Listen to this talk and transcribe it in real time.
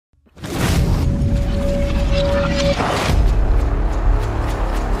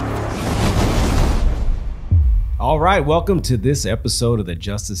right, welcome to this episode of the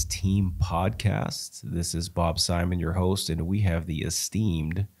Justice Team Podcast. This is Bob Simon, your host, and we have the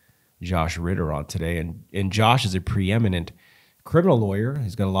esteemed Joshua Ritter on today. And Josh is a preeminent criminal lawyer.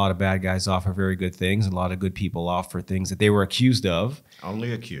 He's got a lot of bad guys off for very good things, and a lot of good people off for things that they were accused of.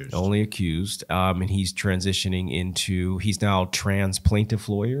 Only accused. Only accused. And he's transitioning into, he's now trans plaintiff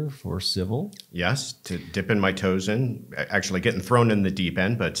lawyer for civil. Yes, to dipping my toes in, actually getting thrown in the deep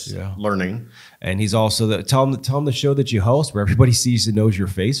end, but learning. And he's also, tell him the show that you host where everybody sees and knows your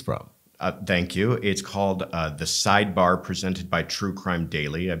face from. Thank you. It's called the Sidebar, presented by True Crime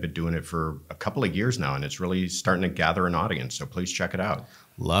Daily. I've been doing it for a couple of years now, and it's really starting to gather an audience. So please check it out.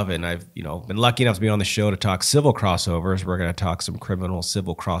 Love it. And I've been lucky enough to be on the show to talk civil crossovers. We're going to talk some criminal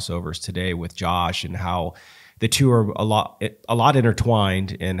civil crossovers today with Josh, and how the two are a lot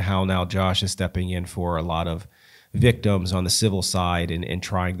intertwined, and how now Josh is stepping in for a lot of victims on the civil side and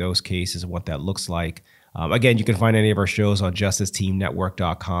trying those cases and what that looks like. Again, you can find any of our shows on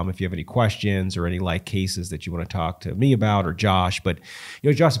justicesteamnetwork.com if you have any questions or any like cases that you want to talk to me about, or Josh. But,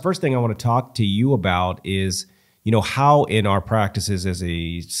 Josh, the first thing I want to talk to you about is, how in our practices as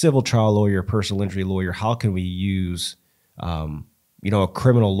a civil trial lawyer, personal injury lawyer, how can we use, a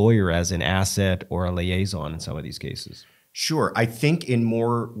criminal lawyer as an asset or a liaison in some of these cases? Sure. I think in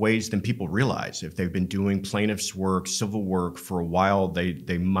more ways than people realize. If they've been doing plaintiff's work, civil work for a while,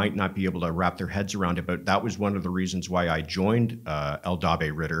 they might not be able to wrap their heads around it. But that was one of the reasons why I joined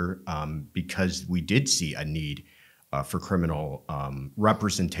Joshua Ritter, because we did see a need for criminal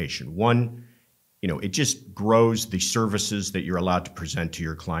representation. One, it just grows the services that you're allowed to present to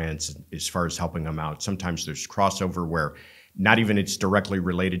your clients as far as helping them out. Sometimes there's crossover where not even it's directly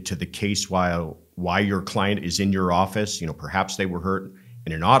related to the case why your client is in your office. Perhaps they were hurt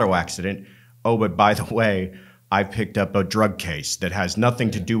in an auto accident. Oh, but by the way, I picked up a drug case that has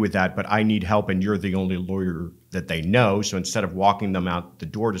nothing to do with that, but I need help and you're the only lawyer that they know. So instead of walking them out the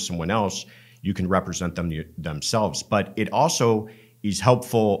door to someone else, you can represent them themselves. But it also is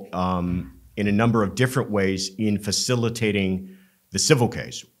helpful in a number of different ways in facilitating the civil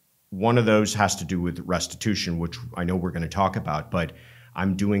case. One of those has to do with restitution, which I know we're going to talk about, but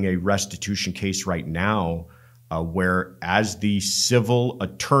I'm doing a restitution case right now where, as the civil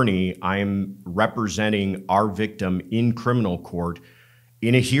attorney, I'm representing our victim in criminal court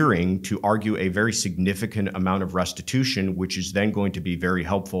in a hearing to argue a very significant amount of restitution, which is then going to be very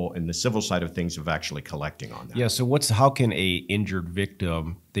helpful in the civil side of things of actually collecting on that. Yeah, so how can a injured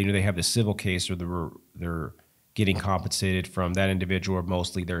victim, they have the civil case, or they're getting compensated from that individual, or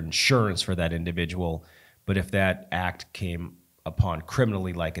mostly their insurance for that individual. But if that act came upon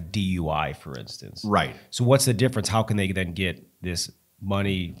criminally, like a DUI, for instance. Right. So what's the difference? How can they then get this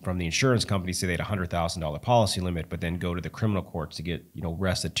money from the insurance company, say they had a $100,000 policy limit, but then go to the criminal courts to get,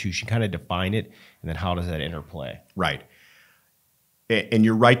 restitution? Kind of define it, and then how does that interplay? Right. And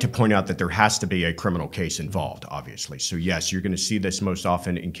you're right to point out that there has to be a criminal case involved, obviously. So yes, you're going to see this most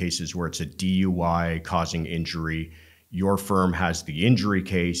often in cases where it's a DUI causing injury. Your firm has the injury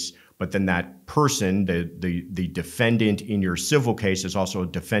case, but then that person, the defendant in your civil case, is also a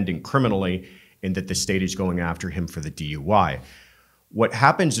defendant criminally, in that the state is going after him for the DUI. What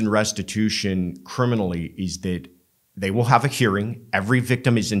happens in restitution criminally is that they will have a hearing. Every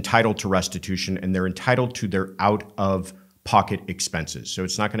victim is entitled to restitution, and they're entitled to their out-of-pocket expenses. So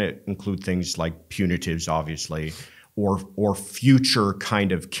it's not going to include things like punitives, obviously, or future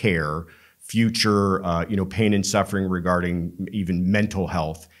kind of care, future pain and suffering regarding even mental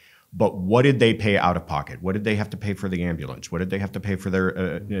health. But what did they pay out of pocket? What did they have to pay for the ambulance? What did they have to pay for their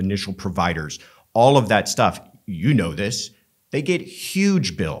initial providers? All of that stuff, this. They get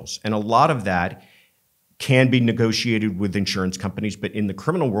huge bills, and a lot of that can be negotiated with insurance companies. But in the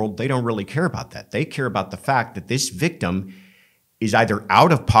criminal world, they don't really care about that. They care about the fact that this victim is either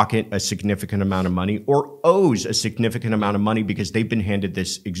out of pocket a significant amount of money or owes a significant amount of money because they've been handed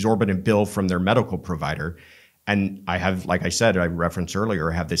this exorbitant bill from their medical provider. And I have, like I said, I referenced earlier,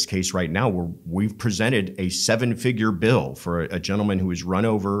 I have this case right now where we've presented a 7-figure bill for a gentleman who was run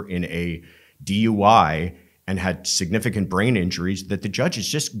over in a DUI and had significant brain injuries, that the judge is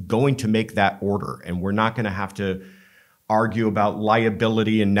just going to make that order. And we're not going to have to argue about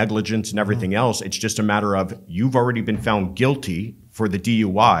liability and negligence and everything else. It's just a matter of, you've already been found guilty for the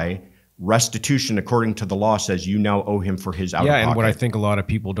DUI. Restitution, according to the law, says you now owe him for his out-of-pocket. Yeah, and what I think a lot of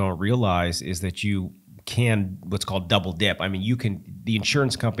people don't realize is that you can what's called double dip. I mean, the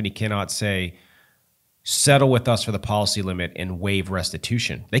insurance company cannot say, settle with us for the policy limit and waive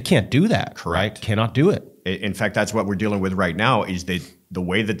restitution. They can't do that. Correct. Right? Cannot do it. In fact, that's what we're dealing with right now, is that the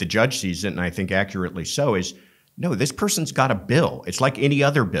way that the judge sees it, and I think accurately so, is, no, this person's got a bill. It's like any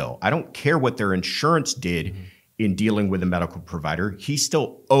other bill. I don't care what their insurance did in dealing with a medical provider, he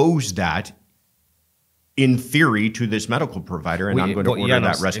still owes that in theory to this medical provider, and I'm going to order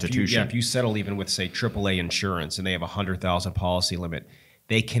that restitution. If you settle even with, say, AAA insurance and they have a 100,000 policy limit,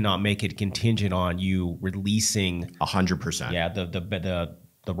 they cannot make it contingent on you releasing 100%. Yeah,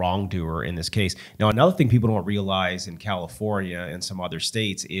 the wrongdoer in this case. Now, another thing people don't realize in California and some other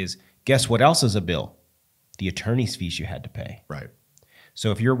states is, guess what else is a bill? The attorney's fees you had to pay. Right.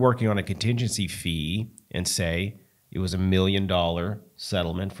 So if you're working on a contingency fee and say it was $1 million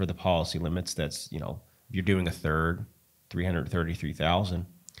settlement for the policy limits, that's, you know, if you're doing a third, $333,000,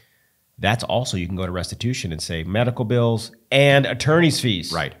 that's also, you can go to restitution and say medical bills and attorney's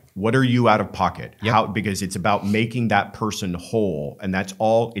fees. Right. What are you out of pocket? Yep. How, because it's about making that person whole. And that's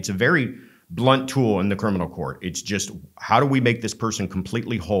all, it's a very blunt tool in the criminal court. It's just, how do we make this person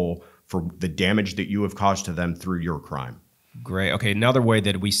completely whole for the damage that you have caused to them through your crime? Great. Okay. Another way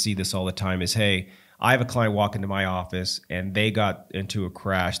that we see this all the time is, hey, I have a client walk into my office and they got into a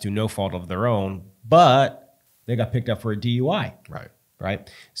crash through no fault of their own, but they got picked up for a DUI. Right.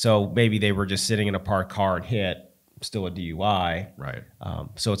 Right. So maybe they were just sitting in a parked car and hit, still a DUI. Right.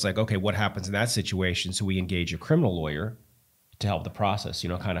 So it's like, okay, what happens in that situation? So we engage a criminal lawyer to help the process, you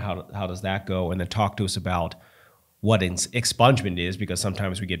know, kind of how does that go? And then talk to us about what expungement is, because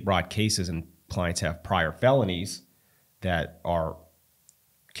sometimes we get brought cases and clients have prior felonies that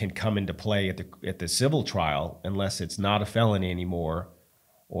can come into play at the civil trial unless it's not a felony anymore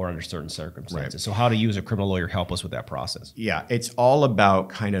or under certain circumstances. Right. So how do you as a criminal lawyer help us with that process? Yeah, it's all about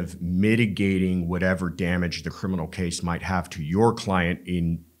kind of mitigating whatever damage the criminal case might have to your client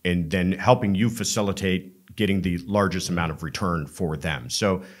and then helping you facilitate getting the largest amount of return for them.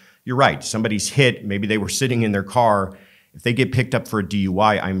 So you're right, somebody's hit, maybe they were sitting in their car. If they get picked up for a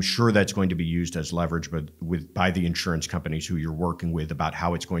DUI, I'm sure that's going to be used as leverage by the insurance companies who you're working with about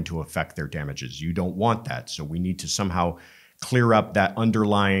how it's going to affect their damages. You don't want that. So we need to somehow clear up that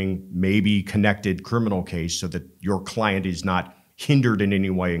underlying, maybe connected criminal case so that your client is not hindered in any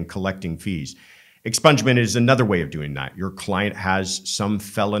way in collecting fees. Expungement is another way of doing that. Your client has some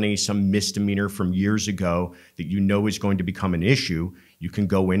felony, some misdemeanor from years ago that you know is going to become an issue. You can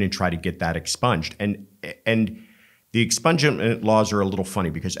go in and try to get that expunged. And the expungement laws are a little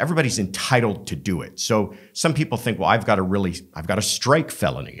funny because everybody's entitled to do it. So some people think, well, I've got a strike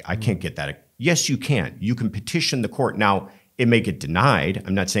felony. I can't get that. Yes, you can. You can petition the court. Now, it may get denied.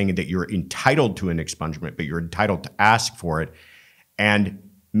 I'm not saying that you're entitled to an expungement, but you're entitled to ask for it. And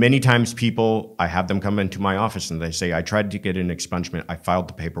many times I have them come into my office and they say, I tried to get an expungement. I filed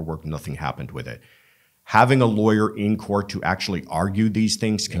the paperwork. Nothing happened with it. Having a lawyer in court to actually argue these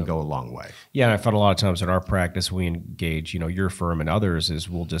things can go a long way. Yeah, and I found a lot of times in our practice, we engage, your firm and others is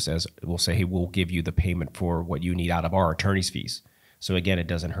we'll say, hey, we'll give you the payment for what you need out of our attorney's fees. So again, it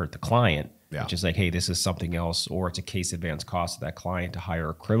doesn't hurt the client. Yeah. It's just like, hey, this is something else, or it's a case advance cost of that client to hire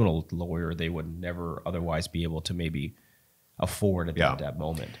a criminal lawyer they would never otherwise be able to maybe afford at that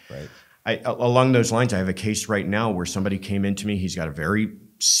moment, right? Along those lines, I have a case right now where somebody came into me. He's got a very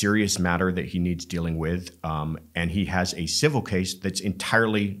serious matter that he needs dealing with, and he has a civil case that's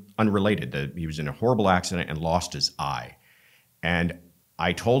entirely unrelated. He was in a horrible accident and lost his eye. And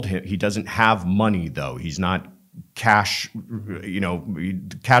I told him he doesn't have money, though. He's not cash,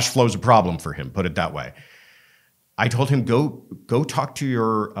 cash flow is a problem for him, put it that way. I told him, go talk to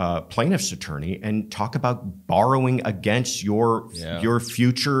your plaintiff's attorney and talk about borrowing against your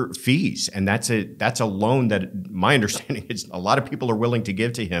future fees. And that's a loan that my understanding is a lot of people are willing to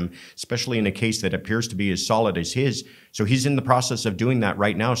give to him, especially in a case that appears to be as solid as his. So he's in the process of doing that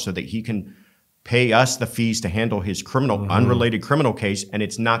right now so that he can pay us the fees to handle his unrelated criminal case, and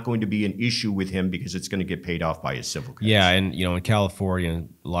it's not going to be an issue with him because it's going to get paid off by his civil case. Yeah, and in California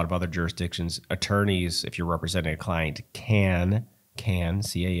and a lot of other jurisdictions, attorneys, if you're representing a client, can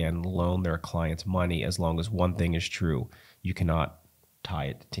C-A-N, loan their clients money as long as one thing is true. You cannot tie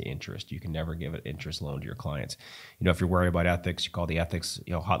it to interest. You can never give an interest loan to your clients. If you're worried about ethics, you call the ethics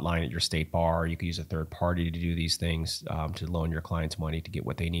hotline at your state bar. You could use a third party to do these things to loan your clients money to get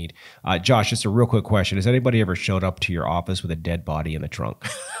what they need. Josh, just a real quick question. Has anybody ever showed up to your office with a dead body in the trunk?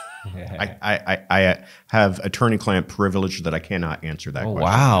 I have attorney-client privilege that I cannot answer that question.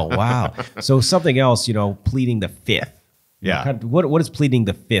 Wow. So something else, pleading the fifth. Yeah. What does pleading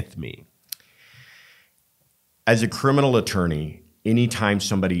the fifth mean? As a criminal attorney, anytime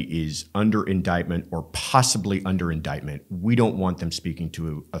somebody is under indictment or possibly under indictment, we don't want them speaking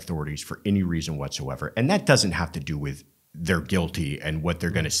to authorities for any reason whatsoever. And that doesn't have to do with they're guilty and what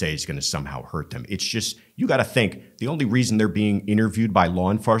they're going to say is going to somehow hurt them. It's just, you got to think the only reason they're being interviewed by law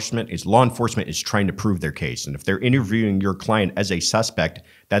enforcement is trying to prove their case. And if they're interviewing your client as a suspect,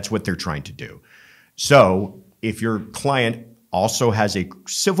 that's what they're trying to do. So if your client also has a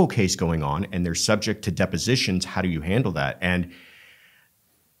civil case going on and they're subject to depositions, how do you handle that? And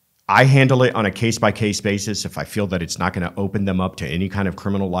I handle it on a case-by-case basis. If I feel that it's not going to open them up to any kind of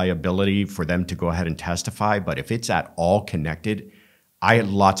criminal liability for them to go ahead and testify, but if it's at all connected, I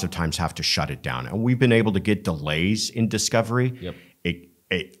lots of times have to shut it down. And we've been able to get delays in discovery. Yep.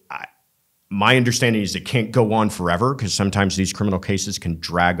 My understanding is it can't go on forever because sometimes these criminal cases can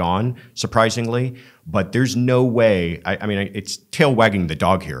drag on, surprisingly. But there's no way, I mean, it's tail wagging the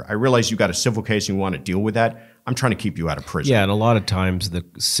dog here. I realize you got a civil case and you want to deal with that. I'm trying to keep you out of prison. Yeah, and a lot of times the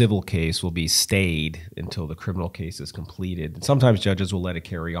civil case will be stayed until the criminal case is completed. And sometimes judges will let it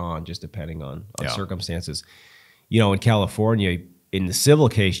carry on, just depending on circumstances. You know, in California, in the civil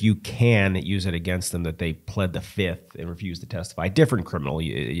case, you can use it against them that they pled the fifth and refused to testify. Different criminal,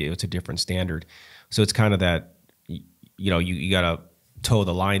 it's a different standard. So it's kind of that, you know, you got to toe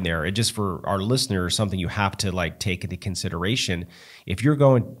the line there. And just for our listeners, something you have to like take into consideration. If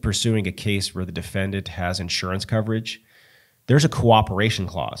you're pursuing a case where the defendant has insurance coverage, there's a cooperation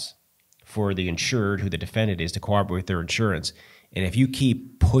clause for the insured, who the defendant is, to cooperate with their insurance. And if you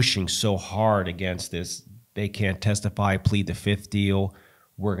keep pushing so hard against this, they can't testify, plead the fifth deal,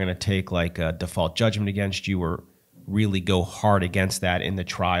 we're going to take like a default judgment against you, or really go hard against that in the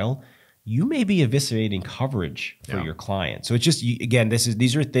trial, you may be eviscerating coverage for your client. So it's just, again,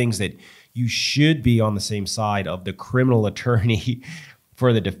 these are things that you should be on the same side of the criminal attorney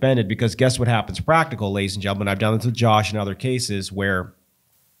for the defendant, because guess what happens practical, ladies and gentlemen? I've done this with Josh in other cases where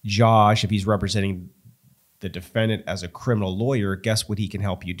Josh, if he's representing the defendant as a criminal lawyer, guess what he can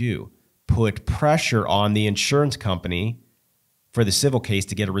help you do? Put pressure on the insurance company for the civil case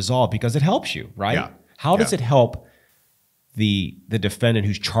to get it resolved, because it helps you, right? Yeah. How does it help the defendant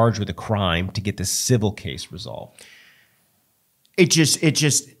who's charged with a crime to get the civil case resolved?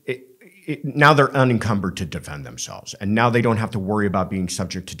 Now they're unencumbered to defend themselves, and now they don't have to worry about being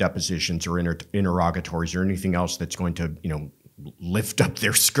subject to depositions or interrogatories or anything else that's going to, you know, lift up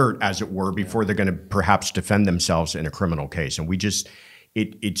their skirt, as it were, before they're going to perhaps defend themselves in a criminal case. And we just,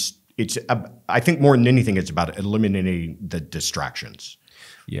 I think more than anything, it's about eliminating the distractions.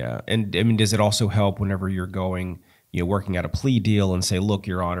 Yeah, and I mean, does it also help whenever you're going, you know, working out a plea deal and say, look,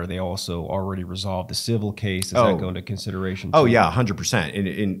 Your Honor, they also already resolved the civil case. Does that go into consideration too? Oh, yeah,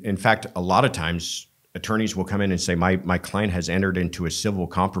 100%. In fact, a lot of times attorneys will come in and say, my client has entered into a civil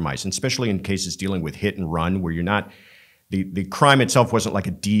compromise, and especially in cases dealing with hit and run, where you're not, the crime itself wasn't like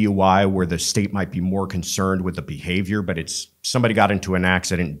a DUI where the state might be more concerned with the behavior, but it's somebody got into an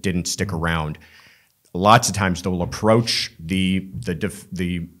accident and didn't stick around. Lots of times they'll approach not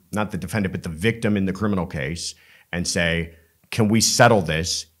the defendant, but the victim in the criminal case and say, can we settle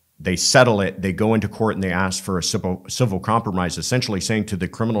this? They settle it. They go into court and they ask for a civil compromise, essentially saying to the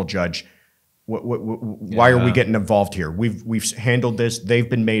criminal judge, why are we getting involved here? We've handled this. They've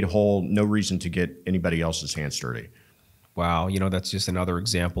been made whole. No reason to get anybody else's hands dirty. Wow, you know, that's just another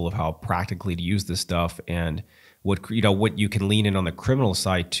example of how practically to use this stuff. And what you can lean in on the criminal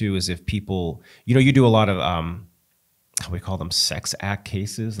side too is if people, you know, you do a lot of how we call them, sex act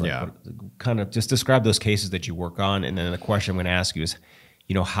cases. Like kind of just describe those cases that you work on, and then the question I'm going to ask you is,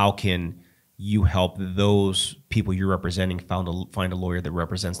 you know, how can you help those people you're representing find a lawyer that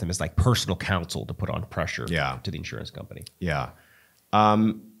represents them as like personal counsel to put on pressure to the insurance company? Yeah.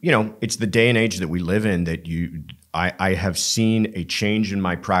 You know, it's the day and age that we live in that I have seen a change in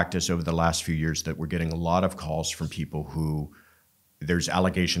my practice over the last few years, that we're getting a lot of calls from people who there's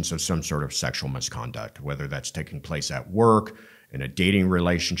allegations of some sort of sexual misconduct, whether that's taking place at work, in a dating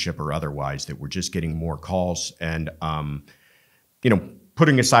relationship, or otherwise, that we're just getting more calls. And, you know,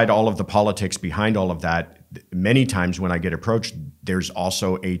 putting aside all of the politics behind all of that, many times when I get approached, there's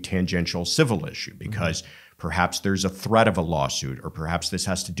also a tangential civil issue, because perhaps there's a threat of a lawsuit, or perhaps this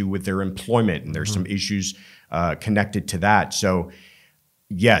has to do with their employment, and there's some issues connected to that. So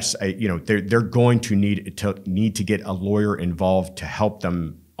yes, you know, they're going to need to get a lawyer involved to help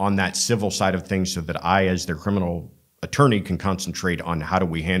them on that civil side of things, so that I, as their criminal attorney, can concentrate on how do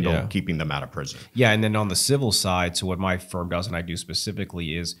we handle keeping them out of prison. Yeah, and then on the civil side, so what my firm does, and I do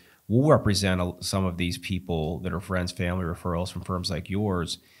specifically, is we'll represent some of these people that are friends, family referrals from firms like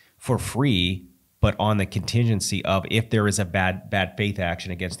yours for free, but on the contingency of if there is a bad faith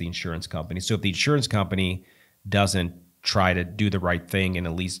action against the insurance company. So if the insurance company doesn't try to do the right thing and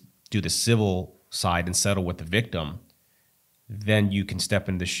at least do the civil side and settle with the victim, then you can step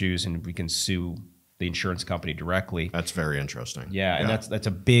into the shoes and we can sue the insurance company directly. That's very interesting. Yeah, and that's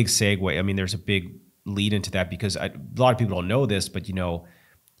a big segue. I mean, there's a big lead into that, because a lot of people don't know this, but you know,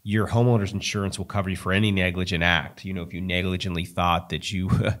 your homeowner's insurance will cover you for any negligent act. You know, if you negligently thought that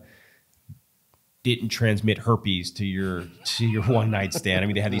you didn't transmit herpes to your one night stand. I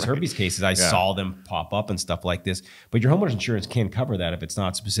mean, they had these herpes cases. I saw them pop up and stuff like this. But your homeowner's insurance can cover that if it's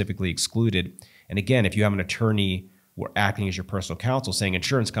not specifically excluded. And again, if you have an attorney acting as your personal counsel saying,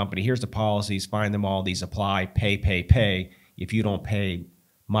 insurance company, here's the policies, find them all, these apply, pay, pay, pay. If you don't pay,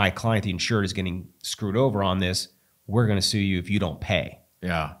 my client, the insured, is getting screwed over on this. We're going to sue you if you don't pay.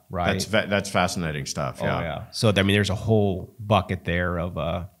 Yeah. Right. That's fascinating stuff. Yeah. Oh, yeah. So, I mean, there's a whole bucket there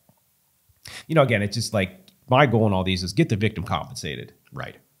of, you know, again, it's just like my goal in all these is get the victim compensated.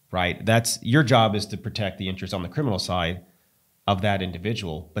 Right. Right. That's your job, is to protect the interest on the criminal side of that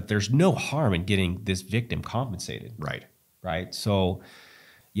individual, but there's no harm in getting this victim compensated. Right. Right. So,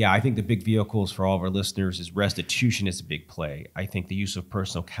 yeah, I think the big vehicles for all of our listeners is restitution is a big play. I think the use of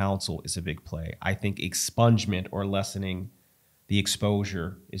personal counsel is a big play. I think expungement, or lessening the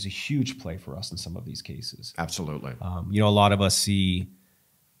exposure, is a huge play for us in some of these cases. Absolutely. You know, a lot of us see,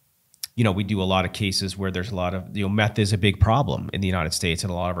 you know, we do a lot of cases where there's a lot of, you know, meth is a big problem in the United States,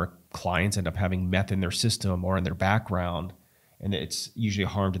 and a lot of our clients end up having meth in their system or in their background, and it's usually a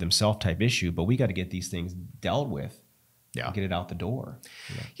harm to themselves type issue, but we got to get these things dealt with. Yeah. And get it out the door.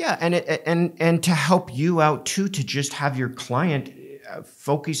 Yeah, and to help you out too, to just have your client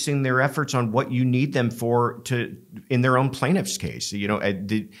focusing their efforts on what you need them for in their own plaintiff's case. You know,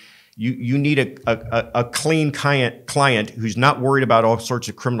 you need a clean client who's not worried about all sorts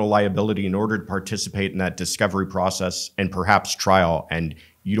of criminal liability in order to participate in that discovery process and perhaps trial. And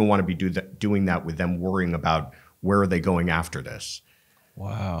you don't want to be doing that with them worrying about where are they going after this.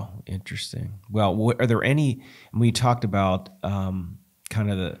 Wow, interesting. Well, are there any, and we talked about kind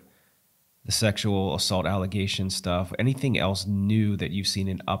of the sexual assault allegation stuff, anything else new that you've seen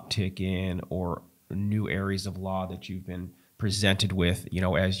an uptick in, or new areas of law that you've been presented with, you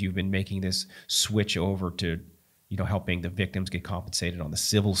know, as you've been making this switch over to, you know, helping the victims get compensated on the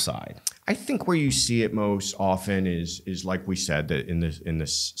civil side? I think where you see it most often is like we said, that in the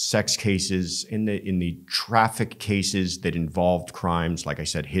sex cases, in the traffic cases that involved crimes, like I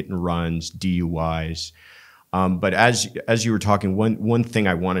said, hit and runs, DUIs. But as you were talking, one thing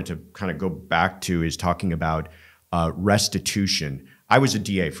I wanted to kind of go back to is talking about restitution. I was a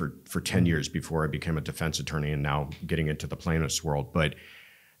DA for 10 years before I became a defense attorney, and now getting into the plaintiff's world. But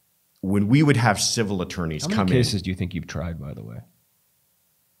when we would have civil attorneys come in. How many cases do you think you've tried, by the way?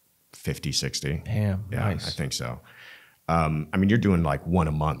 50, 60. Damn, yeah, nice. I think so. I mean, you're doing like one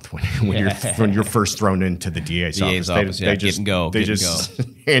a month when you're first thrown into the DA's office. They just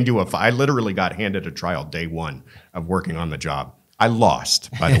hand you I literally got handed a trial day one of working on the job. I lost,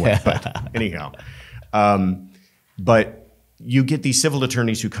 by the way, but anyhow. But you get these civil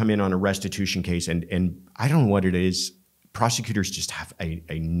attorneys who come in on a restitution case, and I don't know what it is. Prosecutors just have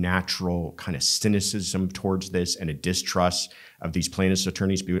a natural kind of cynicism towards this, and a distrust of these plaintiffs'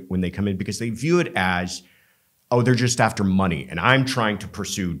 attorneys when they come in, because they view it as, oh, they're just after money, and I'm trying to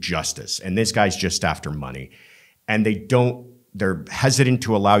pursue justice, and this guy's just after money. And they're hesitant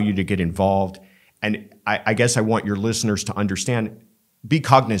to allow you to get involved. And I guess I want your listeners to understand, be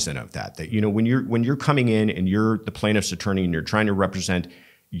cognizant of that, you know, when you're coming in and you're the plaintiff's attorney and you're trying to represent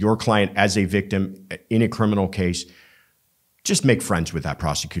your client as a victim in a criminal case, just make friends with that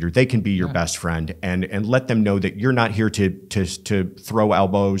prosecutor. They can be your best friend, and let them know that you're not here to throw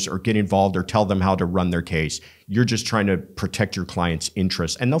elbows or get involved or tell them how to run their case. You're just trying to protect your client's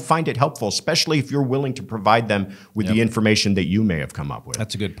interests, and they'll find it helpful, especially if you're willing to provide them with the information that you may have come up with.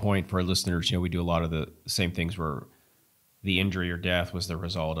 That's a good point for our listeners. You know, we do a lot of the same things where the injury or death was the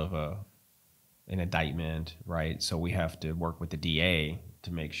result of an indictment, right? So we have to work with the DA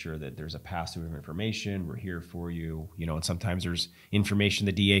to make sure that there's a pass-through of information. We're here for you, you know, and sometimes there's information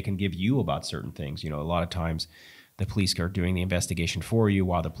the DA can give you about certain things. You know, a lot of times the police are doing the investigation for you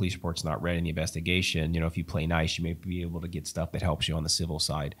while the police report's not ready in the investigation. You know, if you play nice, you may be able to get stuff that helps you on the civil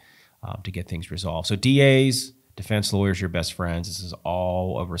side to get things resolved. So DAs, defense lawyers, your best friends. This is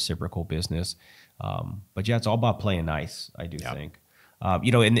all a reciprocal business. But yeah, it's all about playing nice, I do think.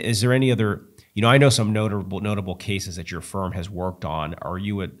 You know, and is there any other, you know, I know some notable cases that your firm has worked on. Are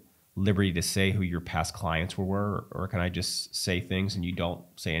you at liberty to say who your past clients were, or can I just say things and you don't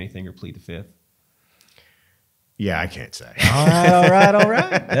say anything or plead the fifth? Yeah, I can't say. All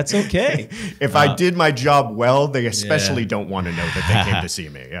right. That's okay. If I did my job well, they especially don't want to know that they came to see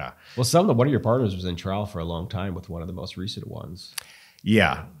me. Yeah. Well, one of your partners was in trial for a long time with one of the most recent ones.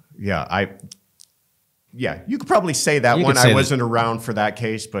 Yeah. Yeah, you could probably say that one. I wasn't around for that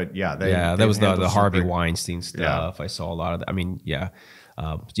case, but yeah. That was the Harvey Weinstein stuff. Yeah. I saw a lot of that. I mean, yeah.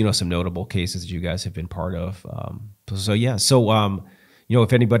 You know, some notable cases that you guys have been part of. So, yeah. So, you know,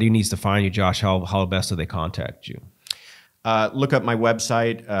 if anybody needs to find you, Josh, how best do they contact you? Look up my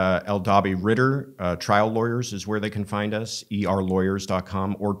website, Eldobby Ritter. Trial Lawyers is where they can find us,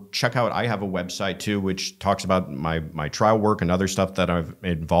 erlawyers.com. Or check out, I have a website too, which talks about my trial work and other stuff that I'm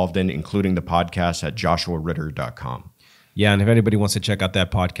involved in, including the podcast at joshuaritter.com. Yeah, and if anybody wants to check out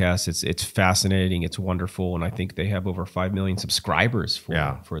that podcast, it's fascinating, it's wonderful, and I think they have over 5 million subscribers for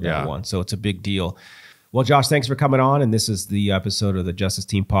that one. So it's a big deal. Well, Josh, thanks for coming on, and this is the episode of the Justice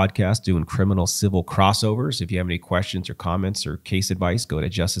Team podcast doing criminal civil crossovers. If you have any questions or comments or case advice, go to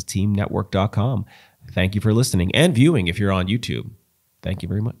justiceteamnetwork.com. Thank you for listening and viewing if you're on YouTube. Thank you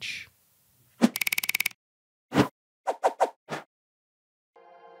very much.